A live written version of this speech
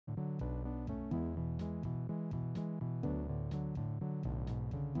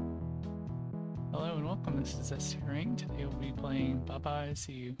Hello and welcome, this is STRing. Today we'll be playing Baba Is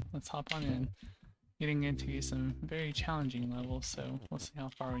You. Let's hop on in. Getting into some very challenging levels, so we'll see how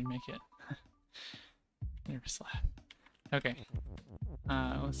far we make it. Nervous laugh. Okay,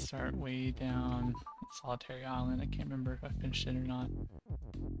 let's start way down Solitary Island. I can't remember if I finished it or not.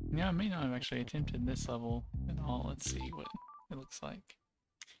 Yeah, I may not have actually attempted this level at all. Let's see what it looks like.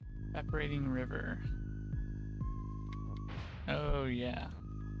 Evaporating River. Oh yeah.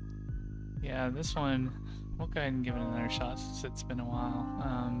 Yeah, this one, we'll go ahead and give it another shot since it's been a while.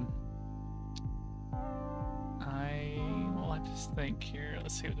 I will have to think here.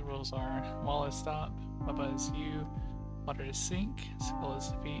 Let's see what the rules are. Wall is stop, Baba is you, water is sink, skill is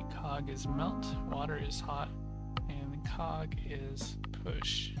defeat, cog is melt, water is hot, and the cog is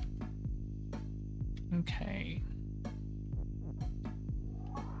push. Okay.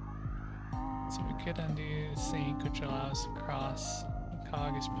 So we could undo sink, which allows to cross. The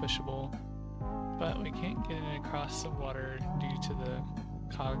cog is pushable, but we can't get it across the water due to the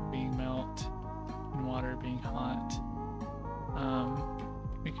cog being melt and water being hot.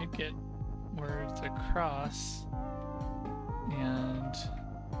 We could get words across, and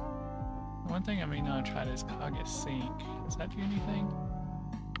one thing I may not have tried is cog is sink. Does that do anything?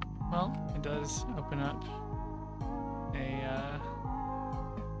 Well, it does open up a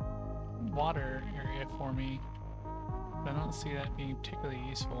water area for me, but I don't see that being particularly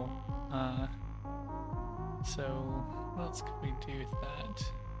useful. So what else could we do with that?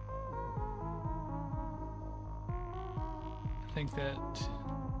 I think that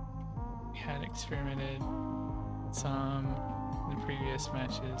we had experimented some in the previous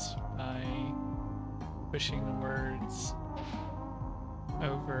matches by pushing the words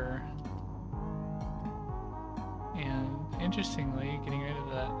over, and interestingly, getting rid of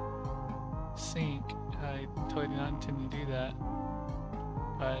that sink. I totally did not intend to do that,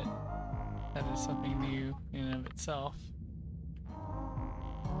 but that is something new in and of itself.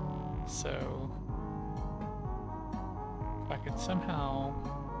 So if I could somehow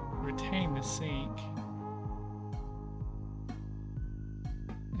retain the sink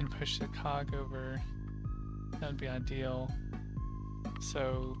and push the cog over, that would be ideal.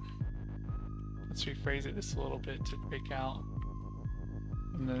 So let's rephrase it just a little bit to break out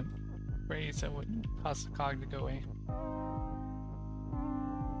from the phrase that would cause the cog to go away.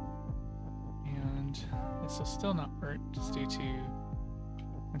 And this will still not work just due to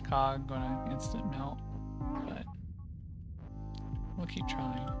the cog going to instant melt, but we'll keep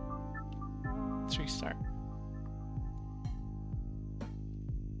trying. Let's restart.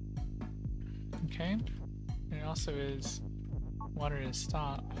 Okay, there also is water is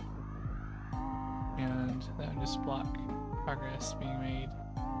stop, and that would just block progress being made,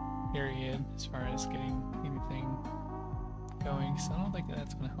 period, as far as getting anything going, so I don't think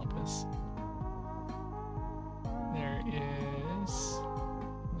that's going to help us. There is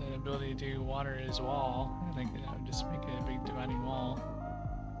the ability to do water is wall. I think that would just make it a big dividing wall.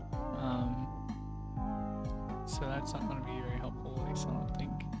 So that's not going to be very helpful, at least I don't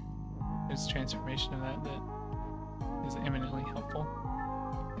think. There's transformation of that that is eminently helpful.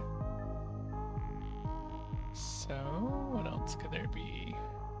 So what else could there be?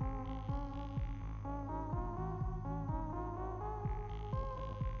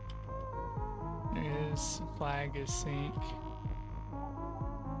 There is flag is sink,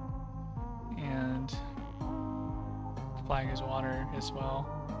 and flag is water as well,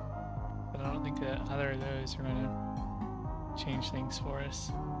 but I don't think that either of those are going to change things for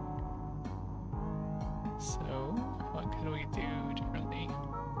us. So what could we do differently?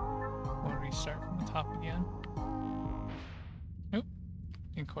 We'll restart from the top again. Nope.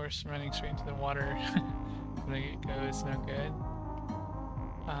 Of course, running straight into the water when the get go is no good.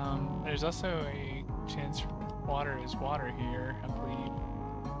 There's also a chance water is water here, I believe.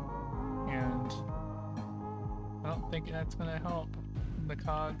 And I don't think that's going to help the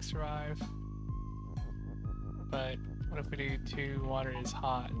cog survive. But what if we do 2 water is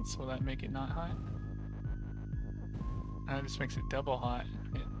hot, so will that make it not hot? That just makes it double hot.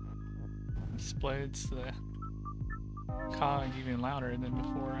 It explodes the cog even louder than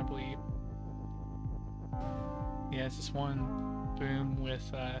before, I believe. Yeah, it's just 1 boom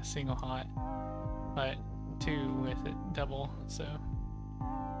with single hot, but 2 with it double, so.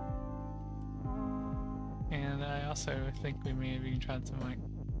 And I also think we may have even tried some like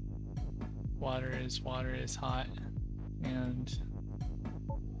water is hot, and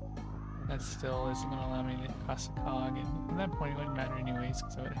that still isn't going to allow me to cross the cog, and at that point it wouldn't matter anyways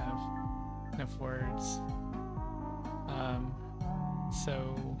because I would have enough words. So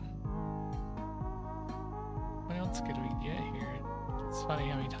what else could we get here? It's funny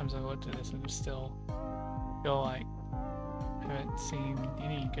how many times I've looked at this and still feel like I haven't seen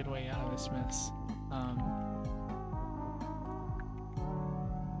any good way out of this mess.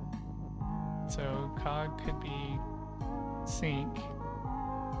 So cog could be sink.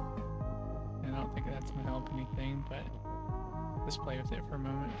 I don't think that's gonna help anything, but let's play with it for a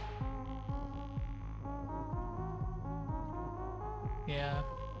moment. Yeah,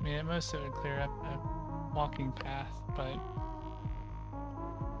 I mean at most it would clear up a walking path, but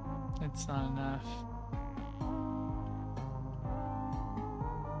it's not enough.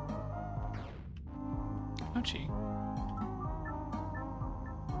 Ouchie.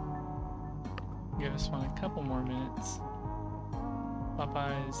 Give this one a couple more minutes.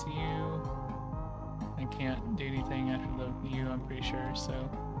 Popeye is you. I can't do anything after the you, I'm pretty sure, so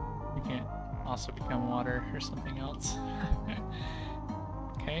we can't also become water or something else.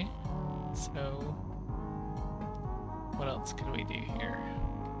 Okay, so what else could we do here?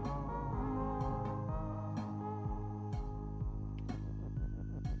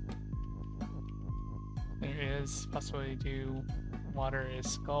 There is possibility to do water is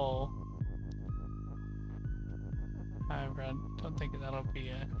skull. However, I don't think that'll be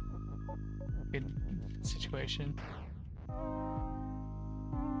a good situation.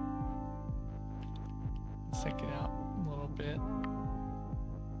 Let's take it out a little bit.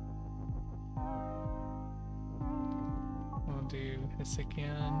 We'll do this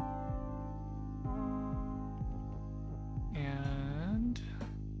again. And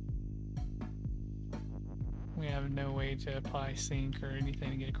we have no way to apply sink or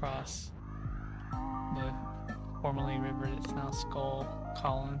anything to get across the formerly river that's now Skull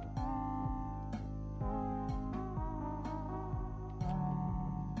Column.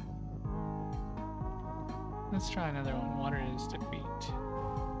 Let's try another one. Water is defeat.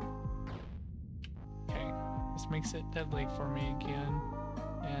 Okay, this makes it deadly for me again,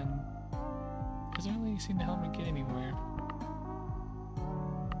 and doesn't really seem to help me get anywhere.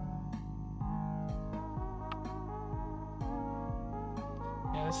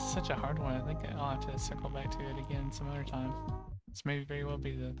 Yeah, this is such a hard one. I think I'll have to circle back to it again some other time. This may very well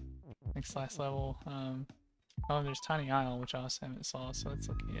be the next last level. Oh, there's Tiny Isle, which I also haven't saw, so let's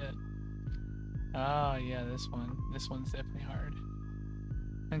look at it. Oh yeah, this one. This one's definitely hard.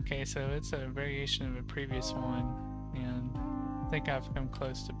 Okay, so it's a variation of a previous one, and I think I've come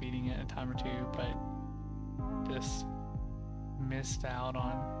close to beating it a time or two, but just missed out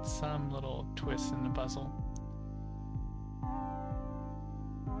on some little twist in the puzzle.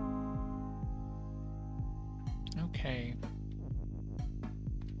 Okay.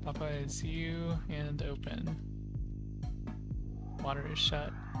 Papa is you and open. Water is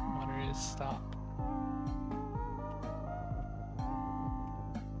shut. Water is stop.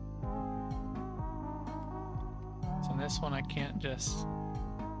 So in this one I can't just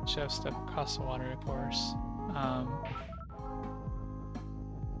shove stuff across the water, of course. And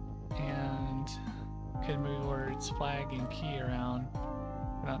could move words flag and key around,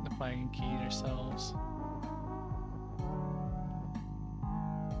 but not the flag and key themselves.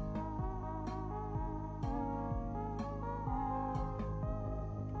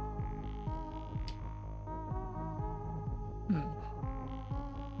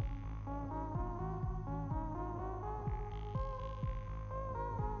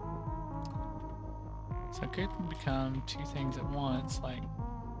 So it could become two things at once, like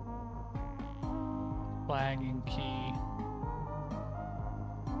flag and key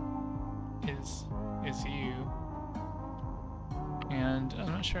is you. And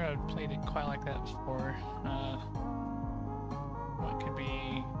I'm not sure I've played it quite like that before. What could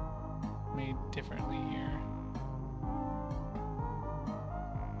be made differently here?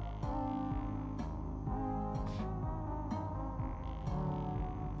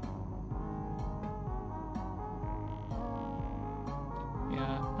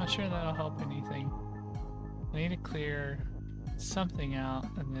 Not sure that'll help anything. I need to clear something out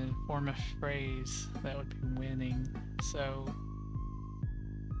and then form a phrase that would be winning. So,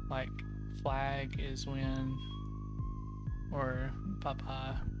 like, flag is win, or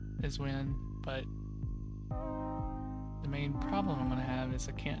papa is win, but the main problem I'm gonna have is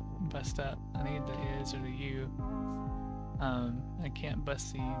I can't bust up. I need the is or the you. I can't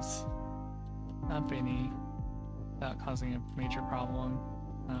bust these up any without causing a major problem.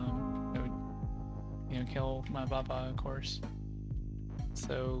 It would, you know, kill my Baba, of course.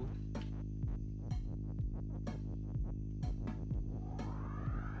 So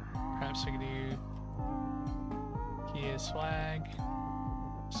perhaps we could do key is flag,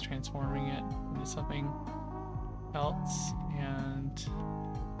 just transforming it into something else, and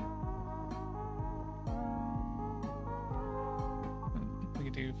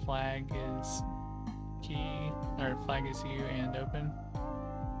could do flag is key, or flag is you and open.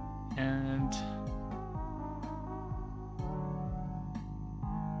 And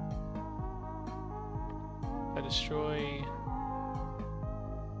if I destroy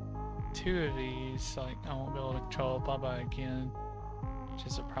 2 of these, like, I won't be able to control Baba again, which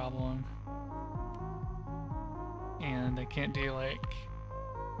is a problem. And I can't do like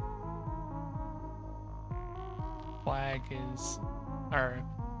flag is, or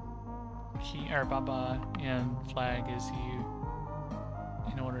key, or Baba and flag is you,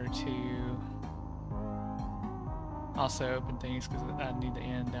 in order to also open things, because I need the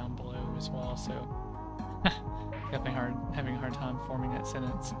and down below as well. So having a hard time forming that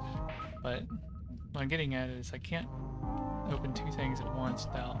sentence. But what I'm getting at is I can't open 2 things at once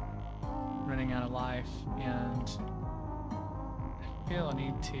without running out of life, and I feel I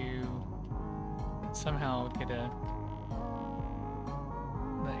need to somehow get the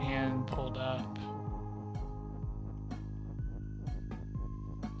and pulled up.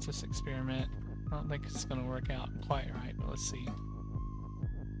 Let's just experiment. I don't think it's going to work out quite right, but let's see.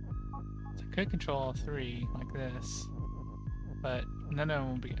 So I could control all 3 like this, but none of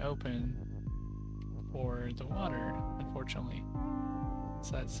them will be open for the water, unfortunately.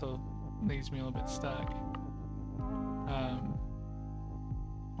 So that still leaves me a little bit stuck.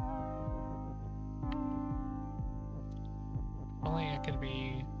 Only I could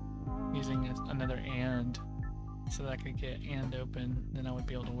be using another and, so that I could get and open, then I would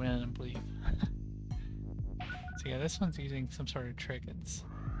be able to win, I believe. So yeah, this one's using some sort of trick. It's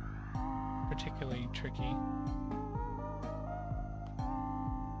particularly tricky.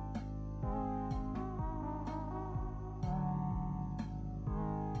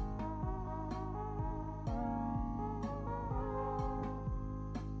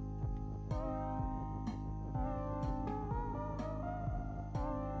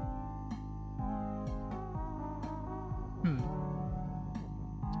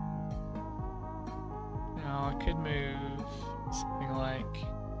 Now I could move something like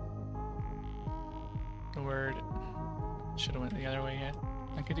the word, should have went the other way yet.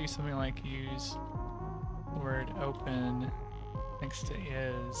 I could do something like use the word open next to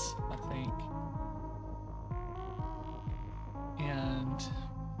is, I think. And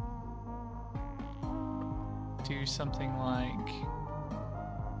do something like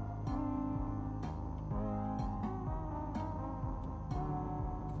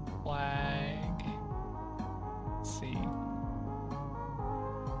flag. Let's see.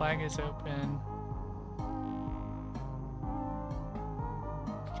 Flag is open.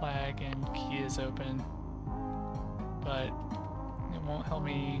 Flag and key is open. But it won't help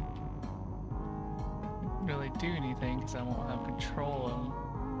me really do anything because I won't have control of them.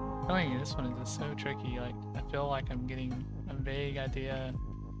 I'm telling you, this one is just so tricky. Like, I feel like I'm getting a vague idea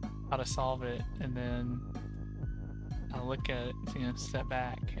how to solve it, and then I'll look at it, step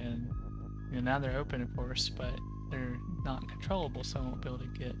back, and now they're open, of course, but they're not controllable, so I won't be able to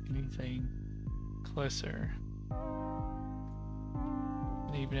get anything closer.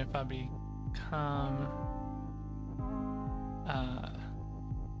 And even if I become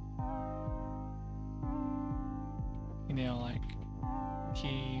like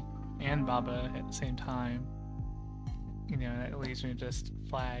key and Baba at the same time, that leaves me just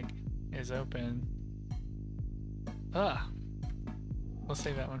flag is open. We'll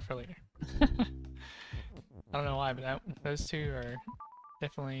save that one for later. I don't know why, but those 2 are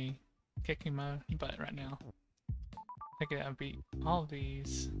definitely kicking my butt right now. I think I beat all of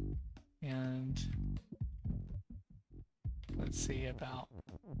these, and let's see about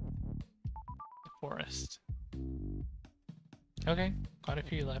the forest. Okay, quite a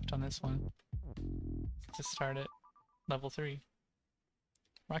few left on this one. Let's start at level 3.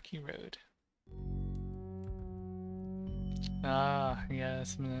 Rocky Road. Ah, yeah,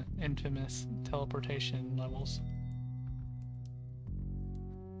 some of the infamous teleportation levels.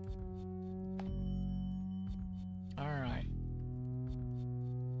 Alright.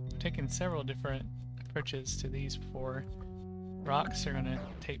 I've taken several different approaches to these before. Rocks are gonna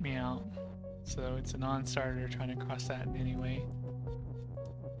take me out, so it's a non-starter trying to cross that in any way.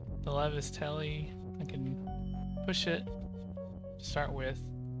 The Levis Telly, I can push it to start with,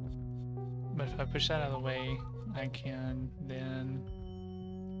 but if I push that out of the way, I can then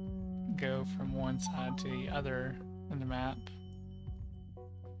go from one side to the other in the map,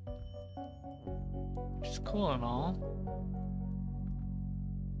 which is cool and all.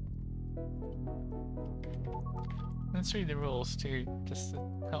 Let's read the rules too, just to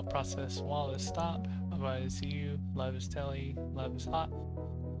help process. Wall is stop, Baba is you, love is telly, love is hot,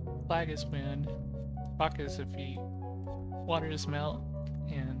 flag is wind, rock is defeat, water is melt,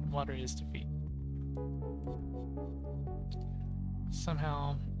 and water is defeat.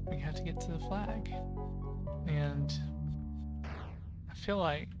 Somehow we have to get to the flag, and I feel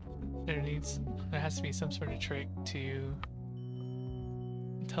like there has to be some sort of trick to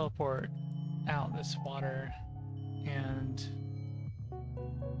teleport out this water and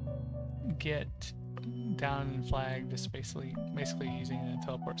get down in flag, just basically using the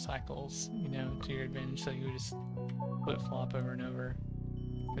teleport cycles, you know, to your advantage. So you would just flip-flop over and over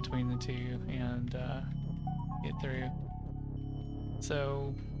between the two and get through.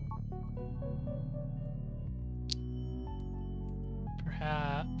 So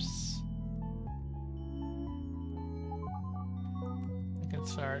perhaps I can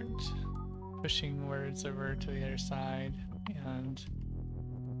start pushing words over to the other side, and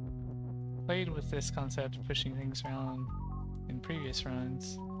played with this concept of pushing things around in previous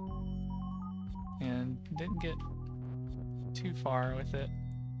runs and didn't get too far with it.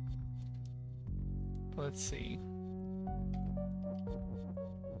 But let's see.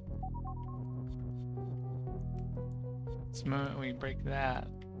 The moment we break that,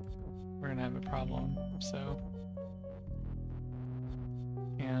 we're gonna have a problem. So,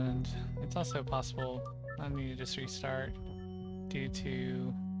 and it's also possible I need to just restart due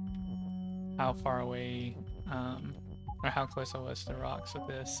to how far away or how close I was to the rocks with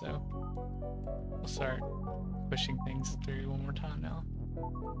this. So we'll start pushing things through one more time now.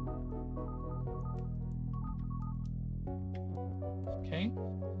 Okay,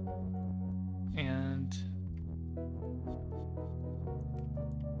 and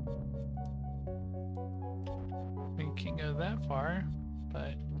we can't go that far,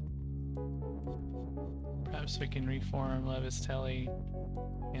 but perhaps we can reform Levis Telly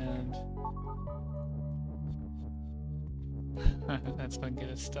and that's gonna get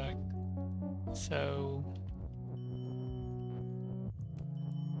us stuck. So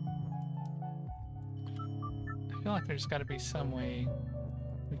I feel like there's got to be some way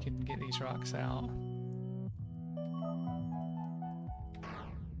we can get these rocks out.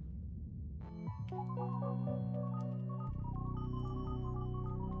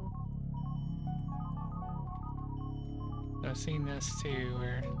 I've seen this too,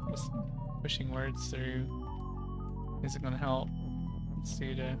 where just pushing words through isn't going to help. Let's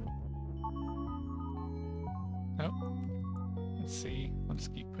do to... Oh. Let's see. I'll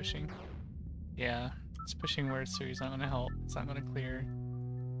just keep pushing. Yeah, just pushing words through is not going to help. It's not going to clear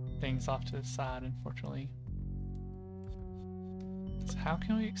things off to the side, unfortunately. So how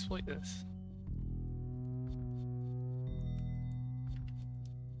can we exploit this?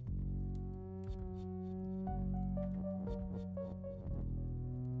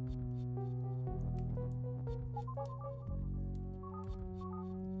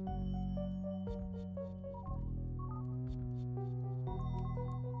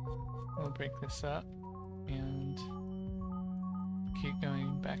 We'll break this up and keep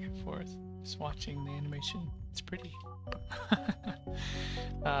going back and forth, just watching the animation. It's pretty.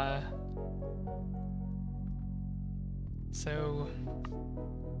 So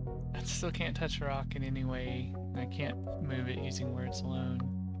I still can't touch a rock in any way. I can't move it using words alone.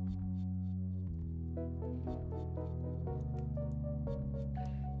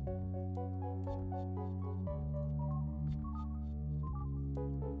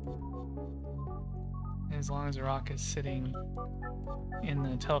 As long as the rock is sitting in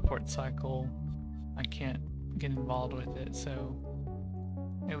the teleport cycle, I can't get involved with it, so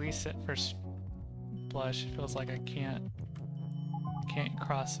at least at first blush it feels like I can't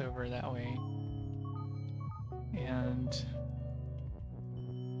cross over that way. And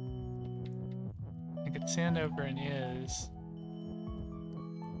I could stand over an is.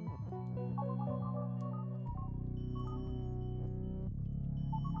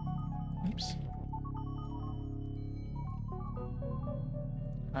 Oops.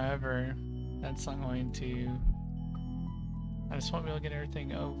 However, that's not going to... I just won't be able to get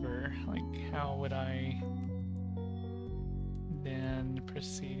everything over. Like, how would I then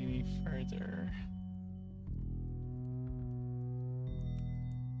proceed any further?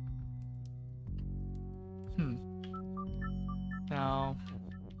 Now,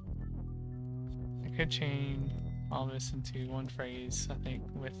 I could chain all this into one phrase, I think,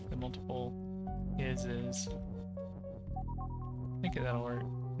 with the multiple is. I think that'll work.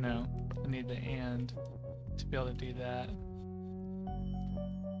 No, I need the and to be able to do that.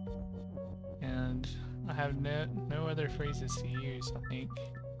 And I have no other phrases to use, I think.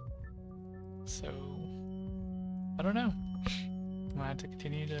 So, I don't know. I'm gonna have to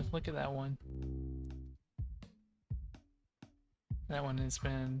continue to look at that one. That one has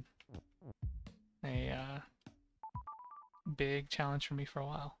been a big challenge for me for a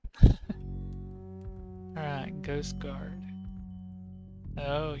while. Alright, Ghost Guard.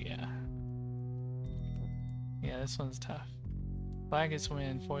 Oh yeah. Yeah, this one's tough. Flag is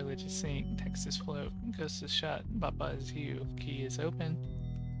wind, foliage is sink, text is float, ghost is shut, Baba is you, key is open.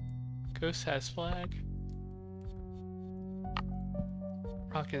 Ghost has flag.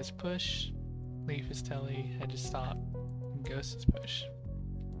 Rock is push, leaf is telly, head is stop, and ghost is push.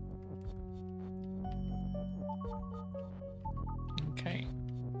 Okay.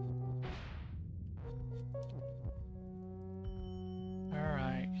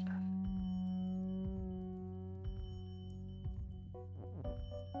 Alright.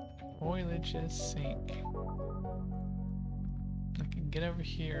 Foliage is sink. I can get over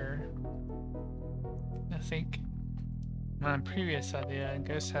here. I think my previous idea,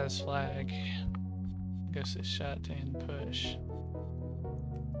 ghost has flag, ghost is shut and push.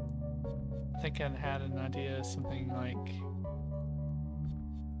 I think I had an idea of something like,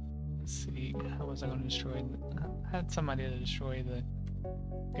 let's see, how was I going to destroy I had some idea to destroy the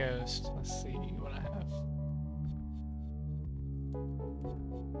ghost. Let's see what I have.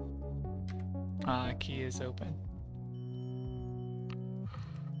 Key is open.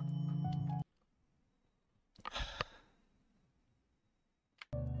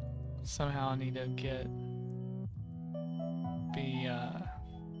 Somehow I need to get the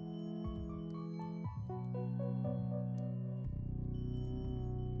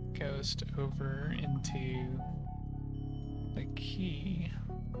ghost over into the key.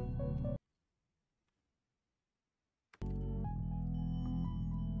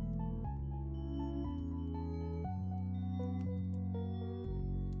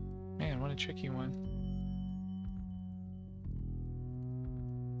 Man, what a tricky one.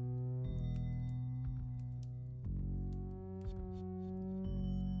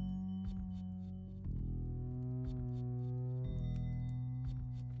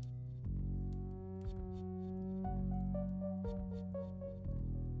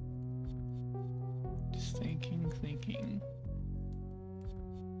 Just thinking.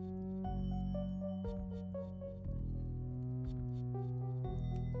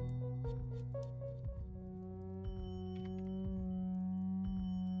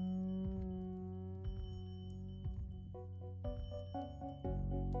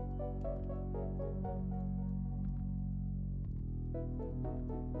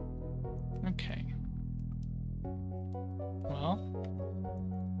 Okay. Well,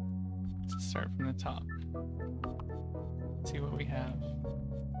 let's start from the top. See what we have.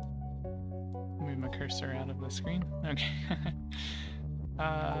 Move my cursor out of the screen. Okay.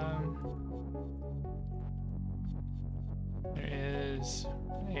 There is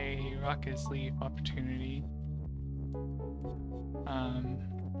a rock is leaf opportunity.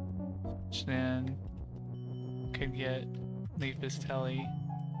 Which then could get leaf is telly.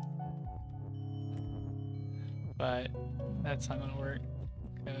 But that's not gonna work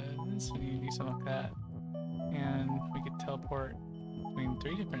because we need to do something like that. And we could teleport between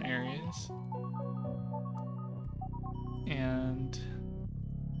 3 different areas. And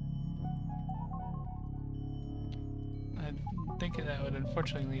I think that would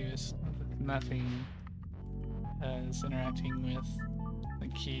unfortunately leave us with nothing, as interacting with the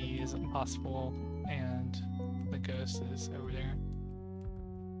key isn't possible and the ghost is over there.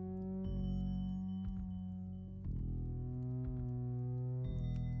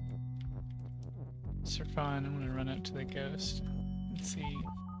 Just for fun, I'm gonna run up to the ghost and see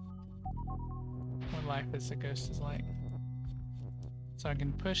what life as the ghost is like. So I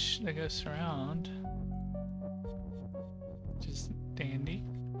can push the ghost around, which is dandy.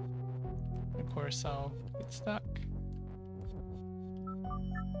 Of course, I'll get stuck.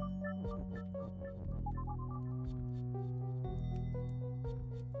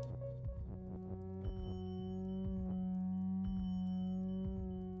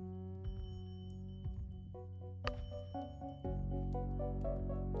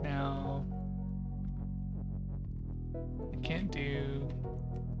 Now, I can't do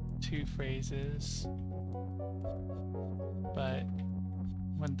 2 phrases, but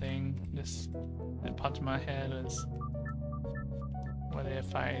one thing just that popped in my head was, what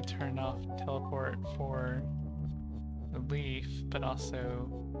if I turned off teleport for the leaf, but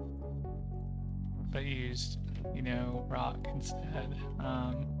used, you know, rock instead?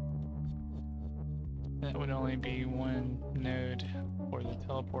 That would only be 1 node for the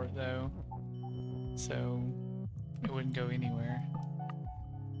teleport though, so it wouldn't go anywhere.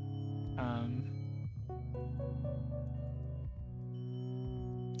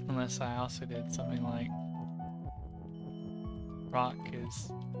 Unless I also did something like rock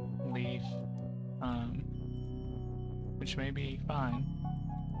is leaf, which may be fine.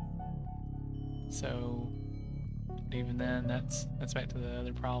 So, but even then, that's back to the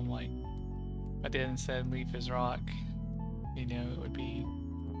other problem. Like, if I did instead leaf is rock, you know, it would be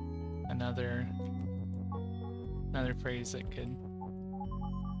another phrase that could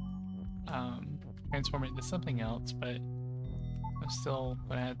transform it into something else, but I'm still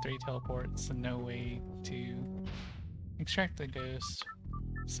gonna have 3 teleports and no way to extract the ghost.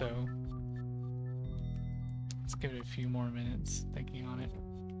 So let's give it a few more minutes thinking on it.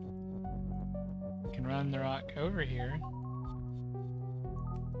 I can run the rock over here.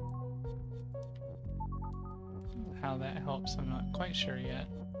 How that helps, I'm not quite sure yet,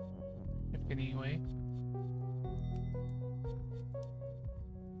 if anyway.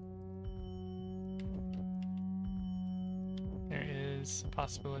 There is a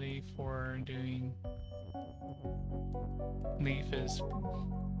possibility for doing leaf as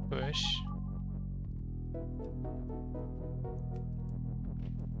push.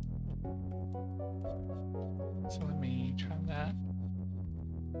 So let me try that.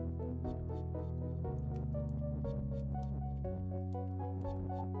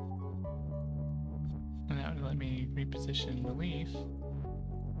 And that would let me reposition the leaf.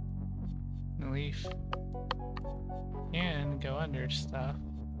 The leaf can go under stuff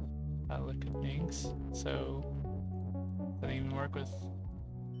by the look of things. So doesn't even work with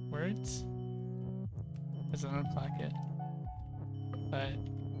words? Doesn't look like it. But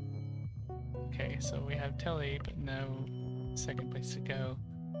okay, so we have Telly, but no second place to go.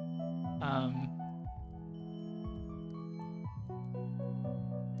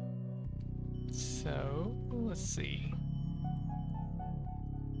 So let's see.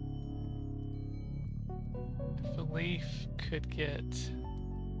 If a leaf could get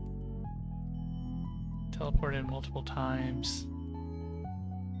teleported multiple times,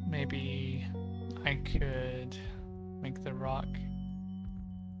 maybe I could make the rock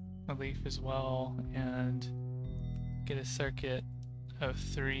a leaf as well and get a circuit of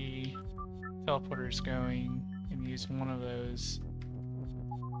 3 teleporters going and use one of those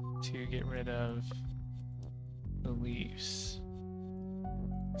to get rid of the leaves.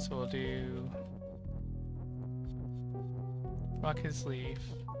 So we'll do rock his leaf,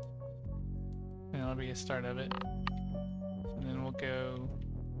 and that'll be a start of it. And then we'll go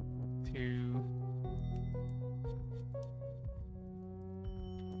to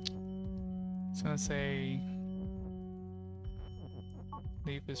so let's say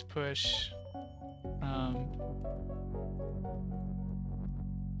leaf is push.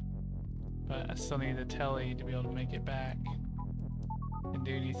 But I still need the Telly to be able to make it back and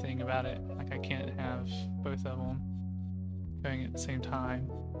do anything about it. Like I can't have both of them going at the same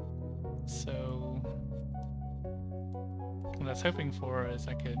time. So what I was hoping for is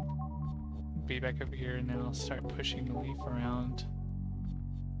I could be back over here and then I'll start pushing the leaf around.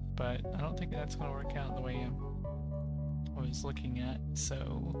 But I don't think that's going to work out the way I was looking at.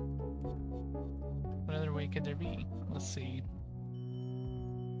 So what other way could there be? Let's see.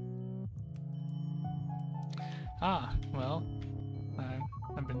 Ah, well,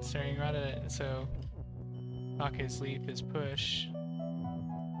 I've been staring right at it, so rock his leaf is push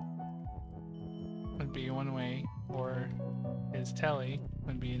would be one way, or his Telly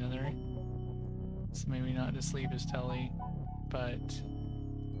would be another. So maybe not just leave his Telly, but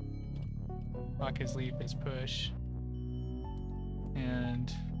rock his leaf is push.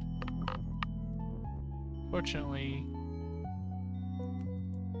 And fortunately,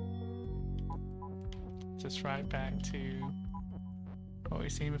 just right back to what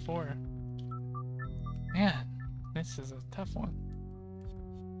we've seen before. Man, this is a tough one.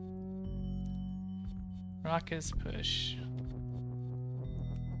 Rock is push.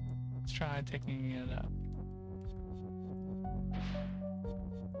 Let's try taking it up.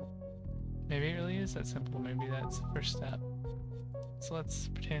 Maybe it really is that simple. Maybe that's the first step. So let's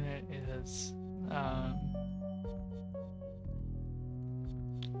pretend it is.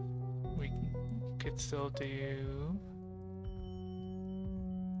 We could still do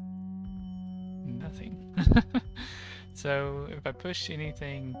nothing. So if I push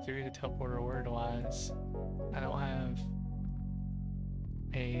anything through the teleporter word-wise, I don't have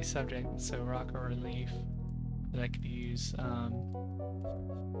a subject, so rock or leaf, that I could use to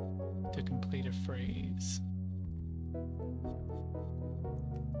complete a phrase.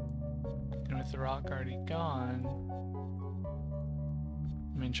 And with the rock already gone,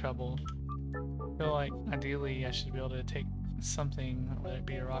 I'm in trouble. I feel like ideally I should be able to take something, whether it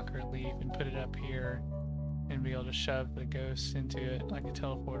be a rock or a leaf, and put it up here and be able to shove the ghost into it like a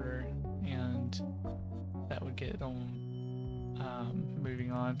teleporter, and that would get them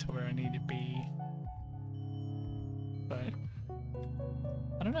moving on to where I need to be. but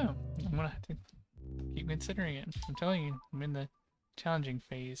I don't know. I'm gonna have to keep considering it. I'm telling you, I'm in the challenging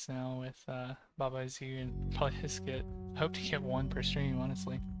phase now with Baba Zoo, and probably just hope to get one per stream,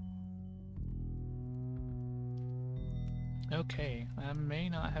 honestly. Okay, I may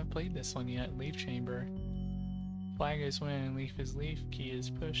not have played this one yet. Leaf Chamber. Flag is win, leaf is leaf, key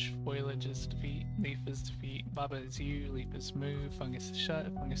is push, foliage is defeat, leaf is defeat, Baba is you, leaf is move, fungus is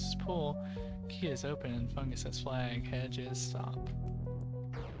shut, fungus is pull, key is open, fungus is flag, hedge is stop.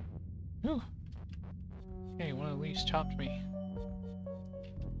 Whew. Okay, one of the leaves chopped me.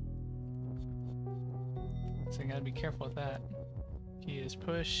 So I gotta be careful with that. Key is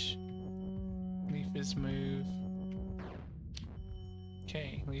push, leaf is move.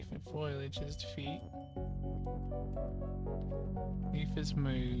 Okay, leaf and foliage is defeat. Leaf is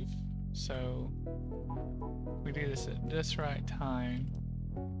move. So if we do this at this right time,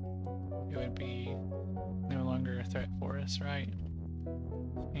 it would be no longer a threat for us, right?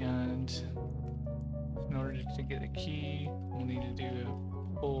 And in order to get a key, we'll need to do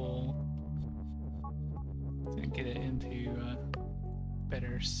a pull to get it into a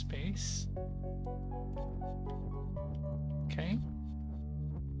better space. Okay.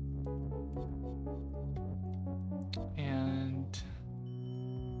 And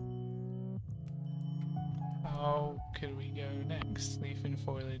how could we go next? Leaf and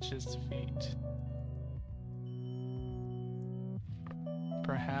foliage is defeat.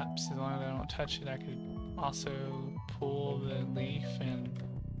 Perhaps, as long as I don't touch it, I could also pull the leaf and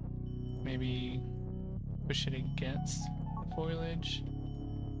maybe push it against the foliage.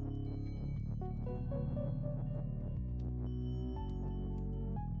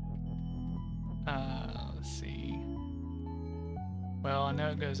 Let's see. Well, I know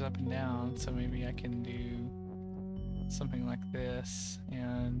it goes up and down, so maybe I can do something like this,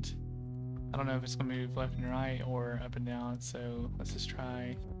 and I don't know if it's gonna move left and right or up and down, so let's just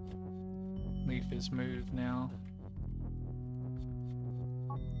try leaf is move now.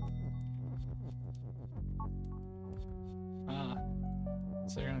 Ah,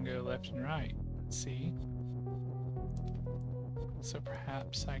 so they're gonna go left and right. Let's see. So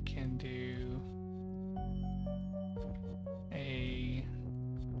perhaps I can do a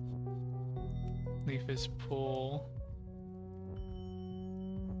leaf is pull.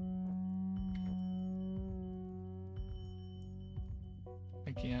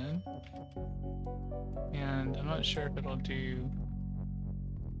 Again. And I'm not sure if it'll do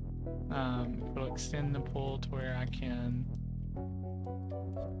if it'll extend the pull to where I can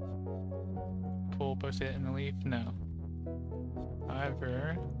pull both it and the leaf. No.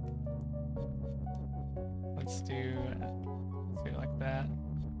 However, let's do it like that,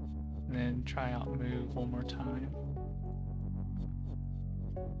 and then try out move one more time.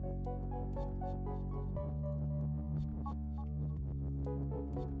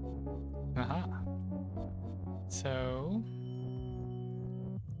 Aha. So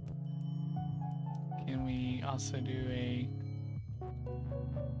can we also do a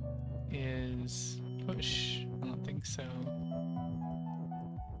is push? I don't think so,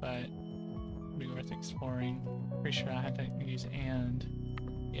 but it'd be worth exploring. Pretty sure I have to use and.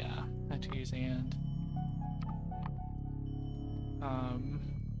 Yeah, I have to use and.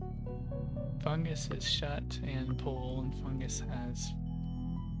 Fungus is shut and pull, and fungus has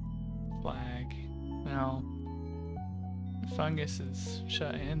flag. Now, if fungus is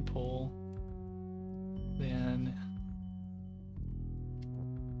shut and pull, then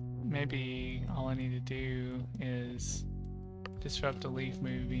maybe all I need to do is disrupt the leaf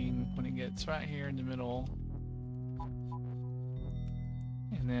moving when it gets right here in the middle,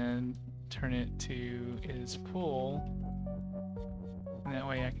 and then turn it to is pull, and that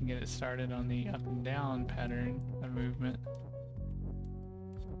way I can get it started on the up and down pattern of movement,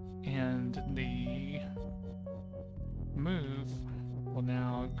 and the move will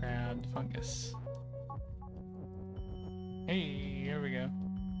now grab the fungus. Hey, here we go.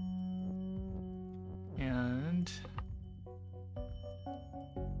 And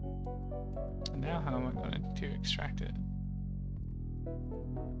now how am I going to extract it?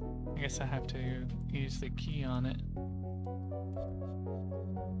 I guess I have to use the key on it.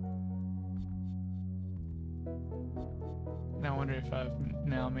 Now I wonder if I've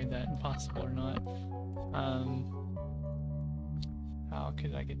now made that impossible or not. How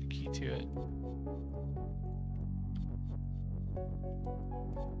could I get the key to it?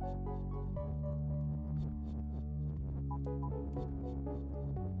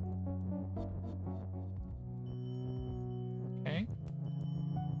 Okay.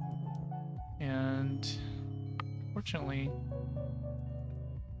 And fortunately,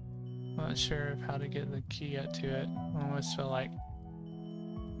 I'm not sure of how to get the key up to it. I almost feel like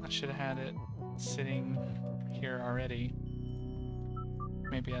I should have had it sitting here already.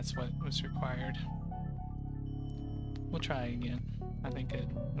 Maybe that's what was required. We'll try again. I think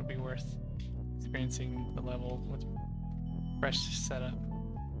it'll be worth experiencing the level with fresh setup.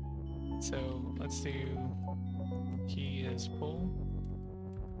 So let's do key is pull.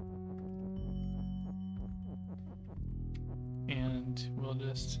 And we'll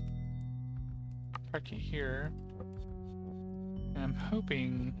just park it here. And I'm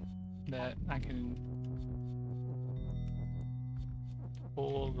hoping that I can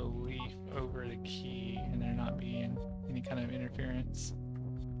pull the leaf over the key and there not be any kind of interference.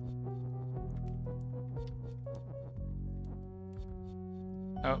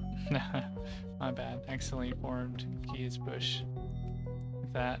 Oh, my bad. Accidentally formed key is push.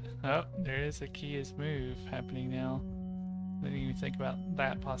 With that. Oh, there is a key is move happening now. Didn't even think about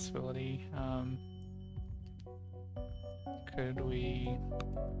that possibility. Could we...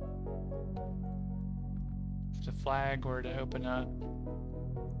 If the flag were to open up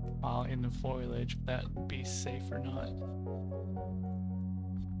while in the foliage, would that be safe or not?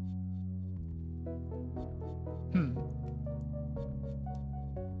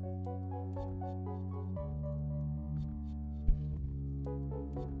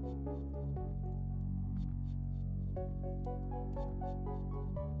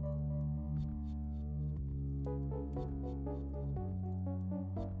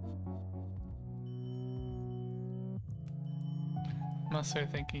 I'm also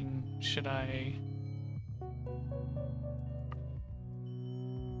thinking, should I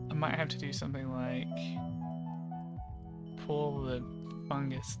might have to do something like pull the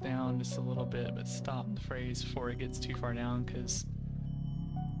fungus down just a little bit, but stop the phrase before it gets too far down, because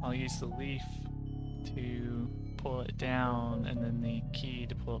I'll use the leaf to pull it down and then the key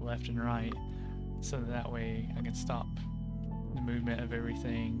to pull it left and right, so that way I can stop the movement of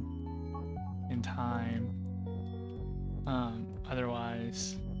everything in time.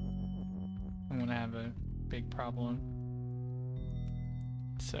 Otherwise, I'm gonna have a big problem.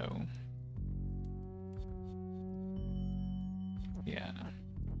 So, yeah.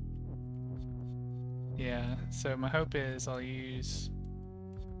 Yeah, so my hope is I'll use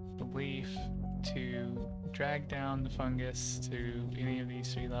the leaf to drag down the fungus to any of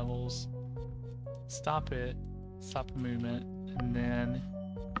these 3 levels, stop it, stop the movement, and then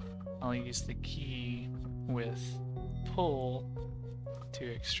I'll use the key with pull to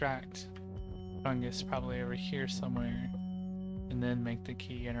extract fungus probably over here somewhere, and then make the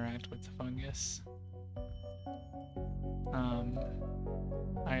key interact with the fungus.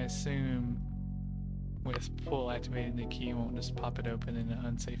 I assume with pull activating the key won't just pop it open in an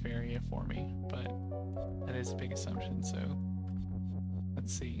unsafe area for me, but that is a big assumption, so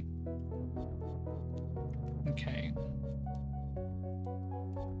let's see. Okay.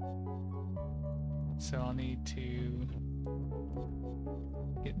 So I'll need to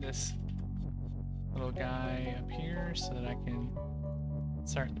get this little guy up here so that I can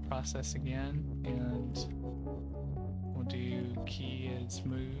start the process again, and we'll do key is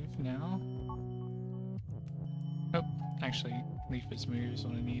move now. Oh, actually leaf is move is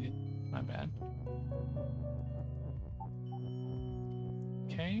what I needed. My bad.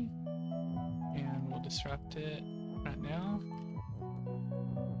 Okay, and we'll disrupt it right now.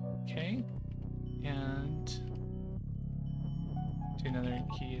 Okay. And do another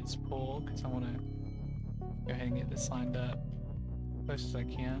key is pull, because I want to go ahead and get this lined up as close as I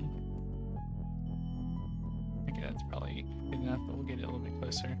can. I think that's probably good enough, but we'll get it a little bit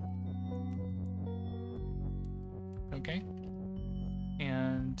closer. Okay.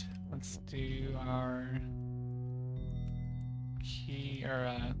 And let's do our key,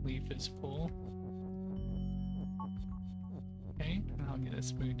 or leaf is pull. Okay, and I'll get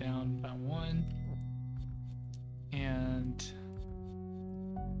this moved down by 1. And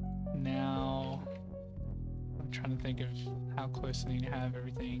now I'm trying to think of how close I need to have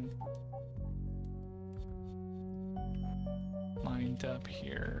everything lined up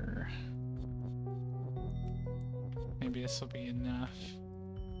here. Maybe this will be enough.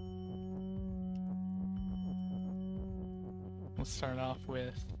 We'll start off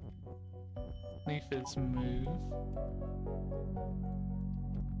with leaf is move.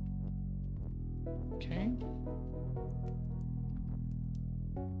 Okay.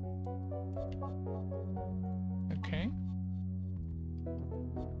 Okay.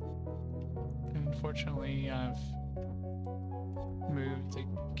 Unfortunately, I've moved the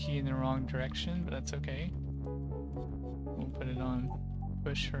key in the wrong direction, but that's okay. We'll put it on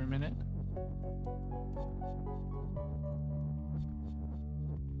push for a minute.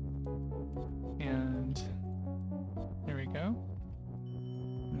 And there we go.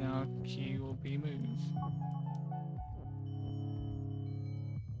 Now key will be move.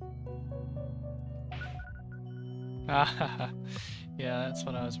 Ah, yeah, that's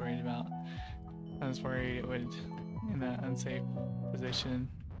what I was worried about. I was worried it would, in that unsafe position,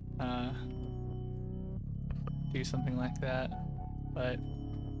 do something like that, but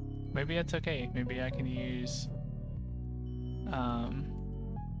maybe that's okay. Maybe I can use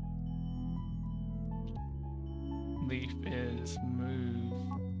leaf is move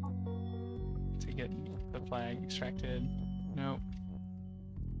to get the flag extracted. Nope,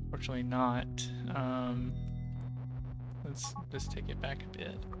 fortunately not. Let's just take it back a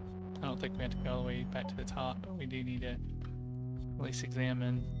bit. I don't think we have to go all the way back to the top, but we do need to at least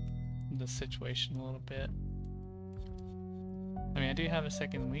examine the situation a little bit. I mean, I do have a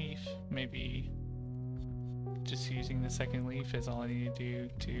second leaf. Maybe just using the second leaf is all I need to do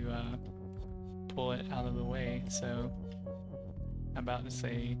to pull it out of the way. So I'm about to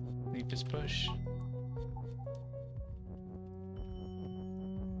say leaf is push.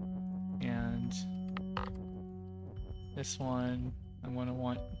 And this one I'm going to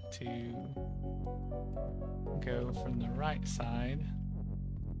want to go from the right side.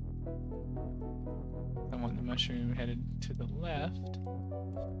 I want the mushroom headed to the left.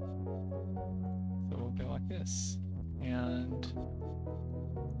 So we'll go like this. And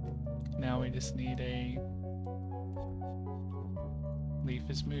now we just need a leaf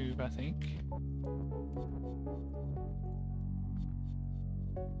is move, I think.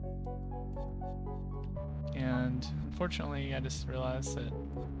 And unfortunately, I just realized that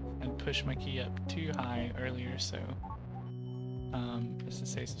I'd pushed my key up too high earlier, so just to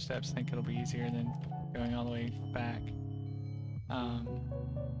save some steps, I think it'll be easier than going all the way back.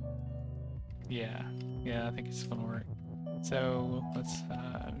 Yeah, I think it's gonna work. So let's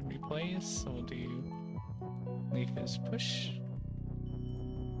replace. So we'll do leaf is push.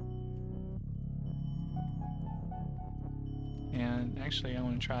 And actually, I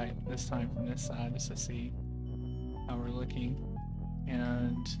want to try it this time from this side just to see how we're looking.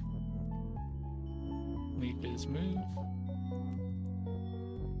 And leaf is move.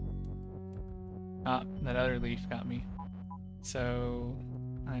 Ah, that other leaf got me. So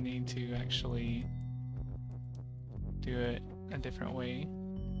I need to actually do it a different way.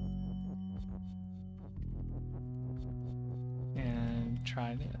 And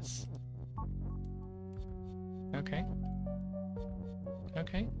try this. Okay.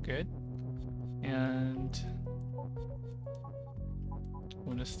 Okay, good. And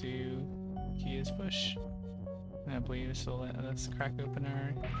we'll just do key is push. And I believe this will let us crack open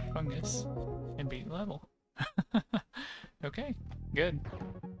our fungus and beat level. Okay, good.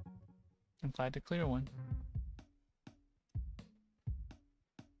 I'm glad to clear one.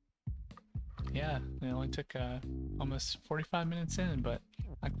 Yeah, it only took almost 45 minutes in, but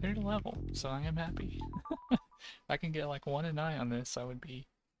I cleared a level, so I am happy. If I can get like 1 and 9 on this, I would be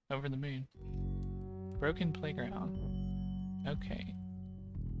over the moon. Broken playground. Okay.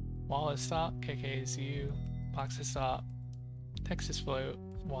 Wall is stop, KK is you, box is stop, text is float,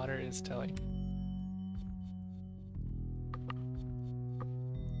 water is telly.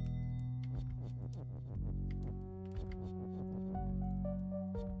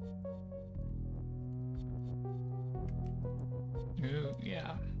 Ooh,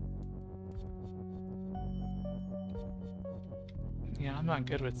 yeah. Yeah, I'm not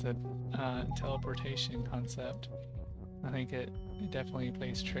good with the teleportation concept. I think it definitely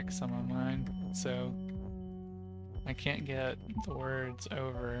plays tricks on my mind, so I can't get the words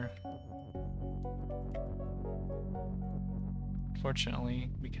over,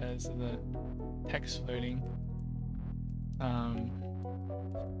 fortunately, because of the text floating. I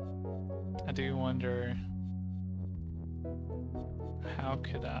do wonder, how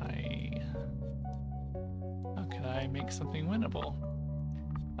could I make something winnable?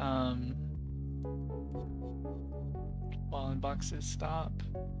 While in boxes stop,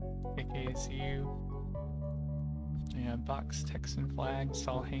 KK is you. Yeah, box, text, and flags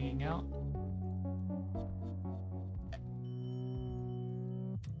all hanging out.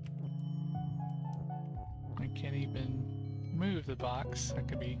 I can't even move the box. I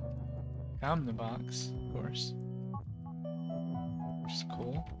could be down the box, of course. Which is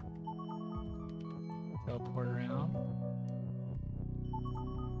cool. Teleport around.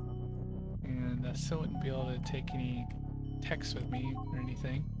 And I still wouldn't be able to take any text with me or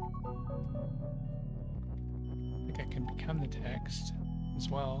anything. I think I can become the text as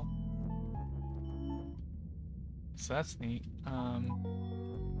well. So that's neat. I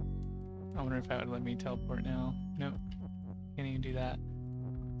wonder if that would let me teleport now. Nope. Can't even do that.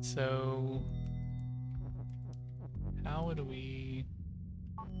 So how do we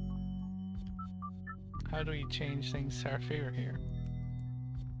change things to our favor here?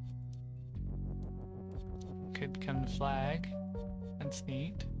 Could become the flag. That's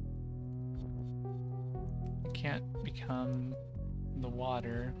neat. It can't become the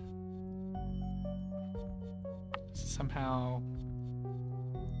water. Somehow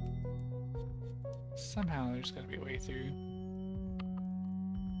there's gotta be a way through.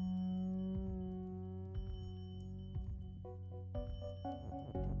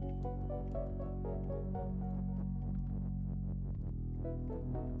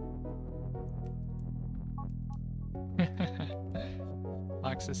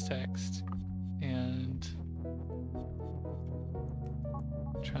 Boxes text, and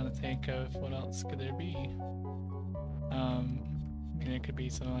I'm trying to think of what else could there be. I mean, it could be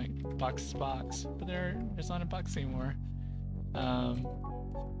something like box, but there's not a box anymore. And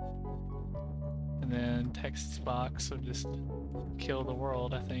then text box would just kill the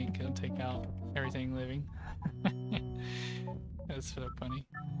world, I think, and take out everything living. That's sort of funny.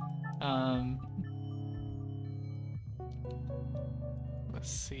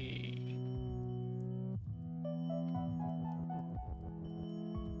 Let's see.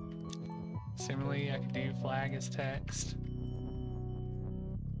 Similarly, I could do flag as text.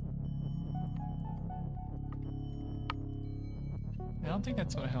 I don't think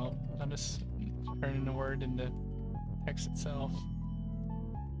that's going to help. I'm just turning the word into text itself.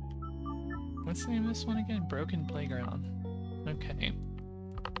 What's the name of this one again? Broken Playground. Okay.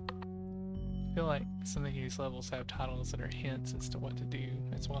 I feel like some of these levels have titles that are hints as to what to do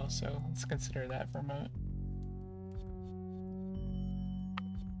as well, so let's consider that for a moment.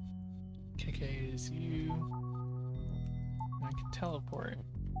 KK is you. And I can teleport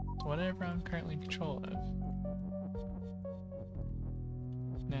to whatever I'm currently in control of.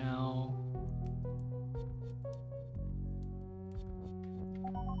 Now,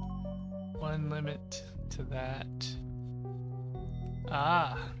 one limit to that.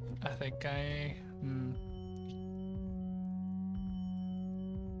 I think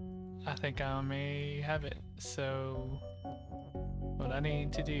I may have it. So what I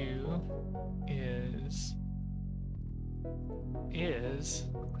need to do is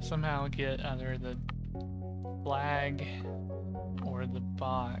somehow get either the flag or the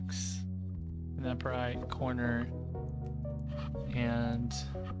box in the upper right corner and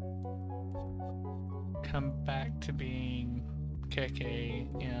come back to being KK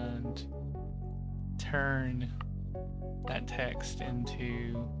and turn that text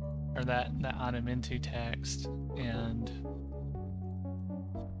into, or that item into text, and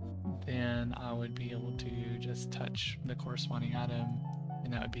then I would be able to just touch the corresponding item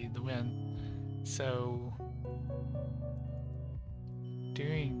and that would be the win. So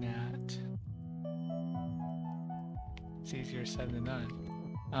doing that, it's easier said than done.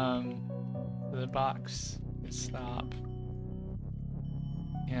 The box is stop,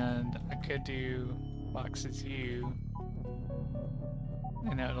 and I could do box is you,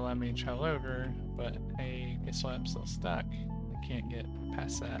 and that would allow me to travel over, but hey, guess what, I'm still stuck. I can't get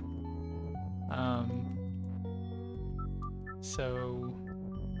past that. So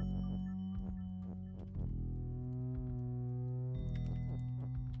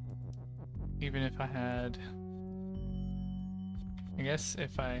even if I had, I guess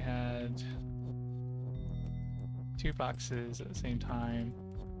if I had two boxes at the same time,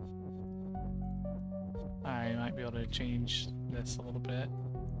 I might be able to change this a little bit.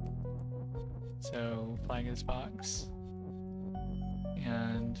 So flag is box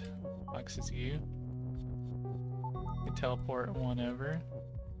and box is you. You teleport one over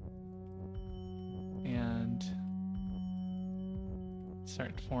and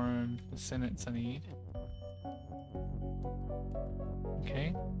start to form the sentence I need.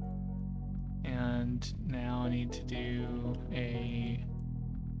 Okay. And now I need to do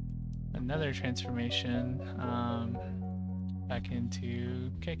another transformation back into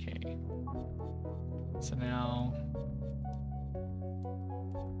KK. So now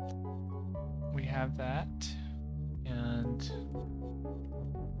we have that, and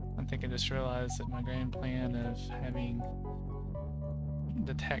I think I just realized that my grand plan of having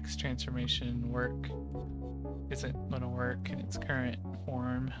the text transformation work isn't going to work in its current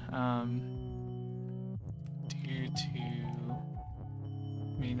form due to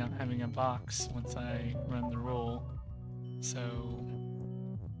me not having a box once I run the rule. So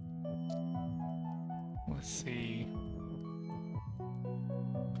let's see,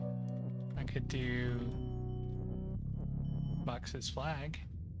 I could do box's flag,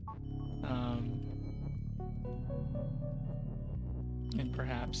 And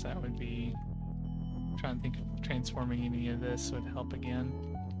perhaps that would be, I'm trying to think if transforming any of this would help again.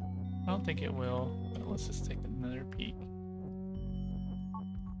 I don't think it will, but let's just take another peek.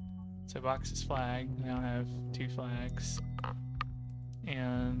 So box is flagged, now I have 2 flags.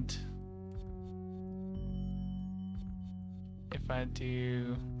 And if I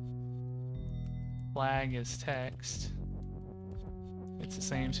do flag as text, it's the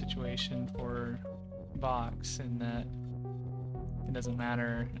same situation for box in that it doesn't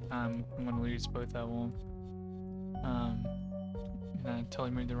matter. I'm going to lose both of them. And I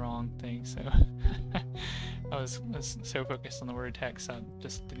totally made the wrong thing, so I was so focused on the word text I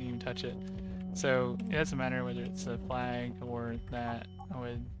just didn't even touch it. So it doesn't matter whether it's a flag or that I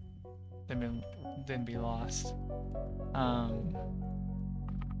would then be lost.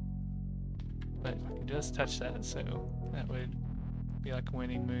 But if I could just touch that, so that would be like a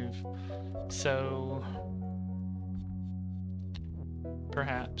winning move. So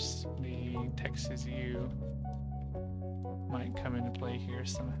perhaps the text is you might come into play here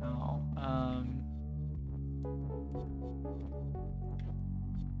somehow.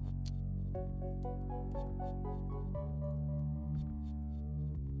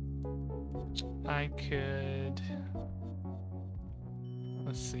 I could,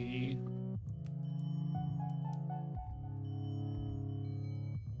 let's see.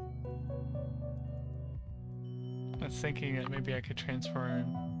 I was thinking that maybe I could transform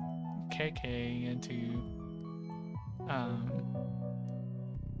KK into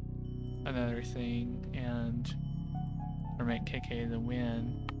another thing, and or make KK the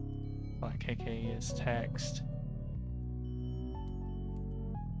win, like KK is text.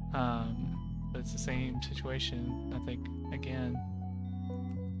 But it's the same situation, I think, again.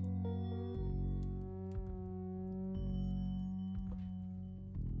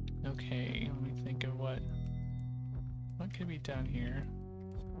 Okay, let me think of what could be done here.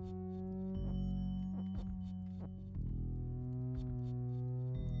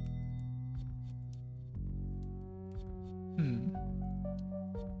 I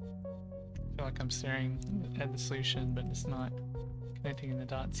feel like I'm staring at the solution, but it's not connecting the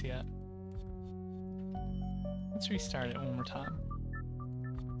dots yet. Let's restart it one more time.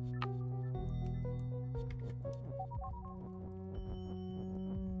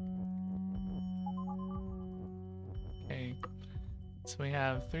 Okay, so we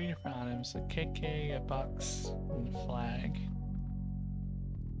have 3 different items: a KK, a box, and a flag.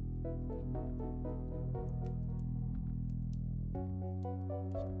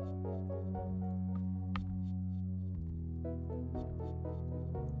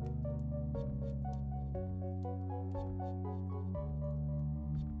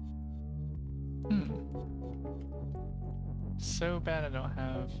 So bad I don't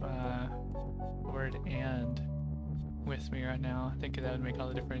have the word "and" with me right now. I think that would make all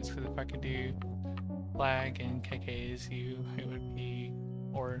the difference, because if I could do flag and KK is you, it would be,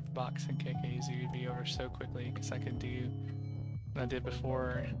 or box and KK is you, it would be over so quickly, because I could do what I did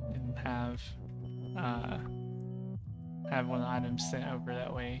before and have one of the items sent over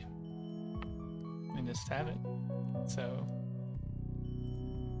that way and just have it. So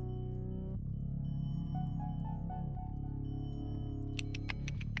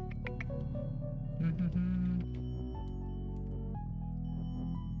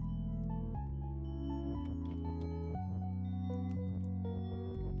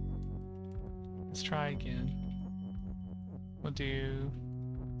let's try again. We'll do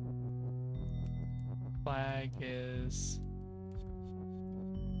flag is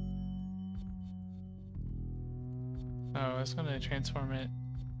I was going to transform it,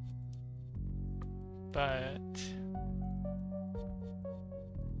 but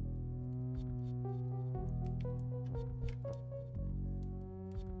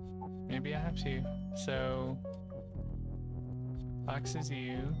maybe I have to. So box is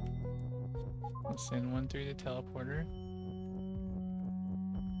you. Let's send one through the teleporter.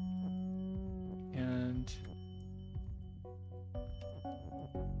 And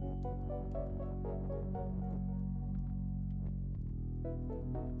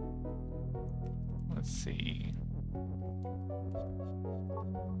let's see.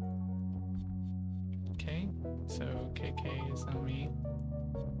 Okay, so KK is on me.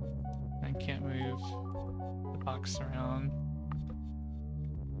 I can't move the box around.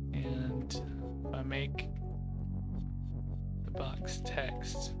 And if I make the box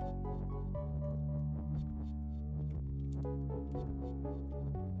text,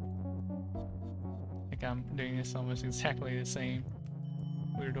 like I'm doing this almost exactly the same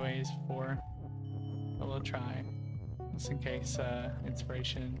weird ways before, but we'll try, just in case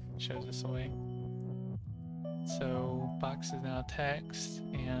inspiration shows us a way. So box is now text,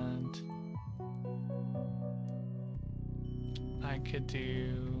 and I could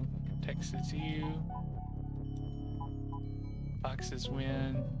do text is you, box is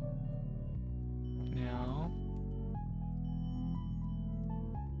win. Now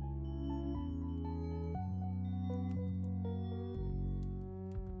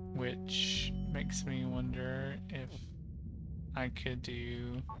which makes me wonder if I could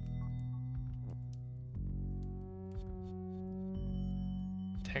do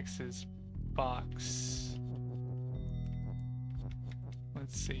Texas box.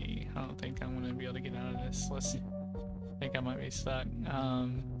 Let's see. I don't think I'm gonna be able to get out of this. Let's see. I think I might be stuck.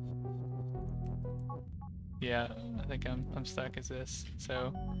 Yeah, I think I'm stuck as this.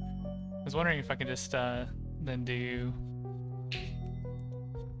 So I was wondering if I could just then do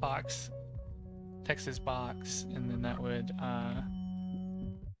box, Texas box, and then that would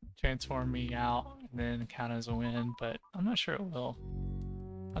transform me out and then count as a win, but I'm not sure it will.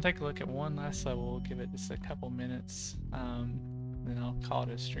 I'll take a look at one last level, give it just a couple minutes, then I'll call it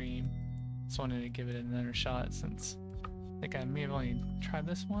a stream. Just wanted to give it another shot since I think I may have only tried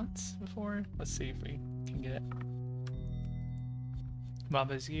this once before. Let's see if we can get it.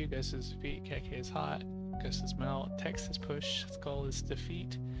 Baba is you, Ghost is defeat, KK is hot, Ghost is melt, Text is push, Skull is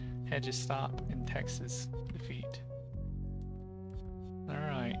defeat, Hedge is stop, and Text is defeat.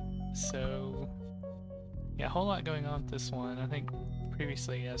 Alright, so yeah, a whole lot going on with this one. I think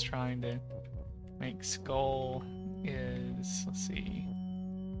previously I was trying to make Skull is, let's see,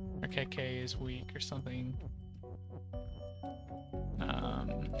 or KK is weak or something.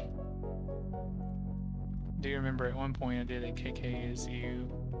 Do you remember at one point I did a KK is you?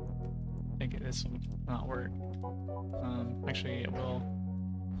 I think this will not work. Actually it will,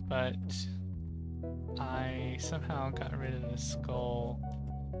 but I somehow got rid of the Skull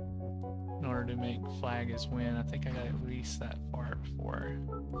in order to make flag is win. I think I got at least that far before.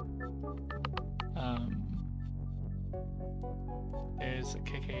 There's a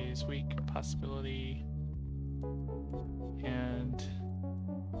KK is weak possibility, and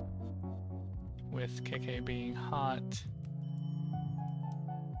with KK being hot,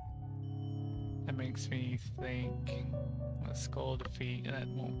 that makes me think a Skull defeat, that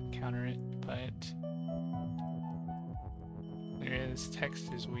won't counter it, but there is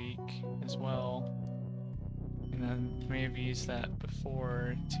Text is weak as well, and I may have used that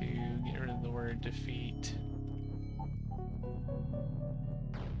before to get rid of the word defeat.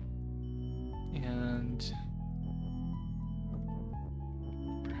 And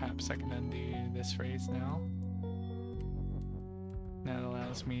perhaps I can undo this phrase now. That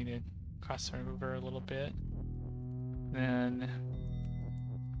allows me to cross over a little bit. Then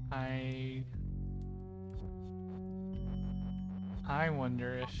I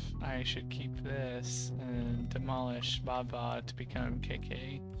wonder if I should keep this and demolish Baba to become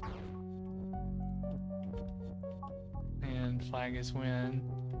KK. And flag is win.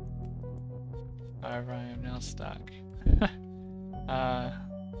 However, I am now stuck.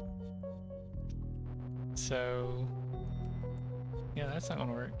 So yeah, that's not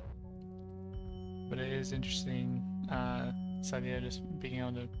gonna work. But it is interesting, this idea of just being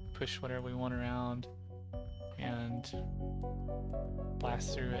able to push whatever we want around and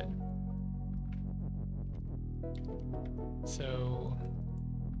blast through it. So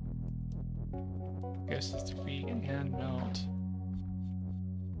Ghost is defeat and melt.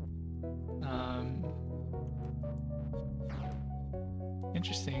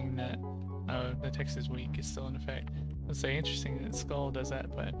 Interesting that the text is weak is still in effect. Let's say interesting that Skull does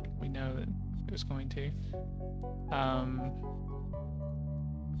that, but we know that it was going to.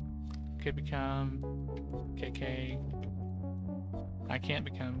 Could become KK. I can't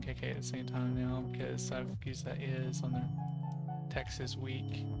become KK at the same time now because I've used that is on the text is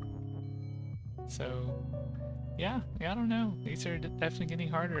weak. So yeah, I don't know. These are definitely getting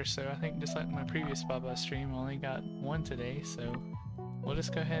harder, so I think just like my previous Baba stream, I only got one today, so we'll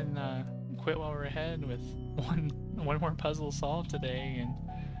just go ahead and quit while we're ahead with one more puzzle solved today, and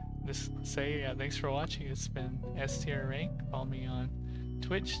just say thanks for watching. It's been STR Rank. Follow me on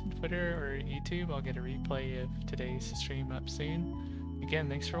Twitch, Twitter, or YouTube. I'll get a replay of today's stream up soon. Again,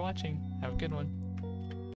 thanks for watching. Have a good one.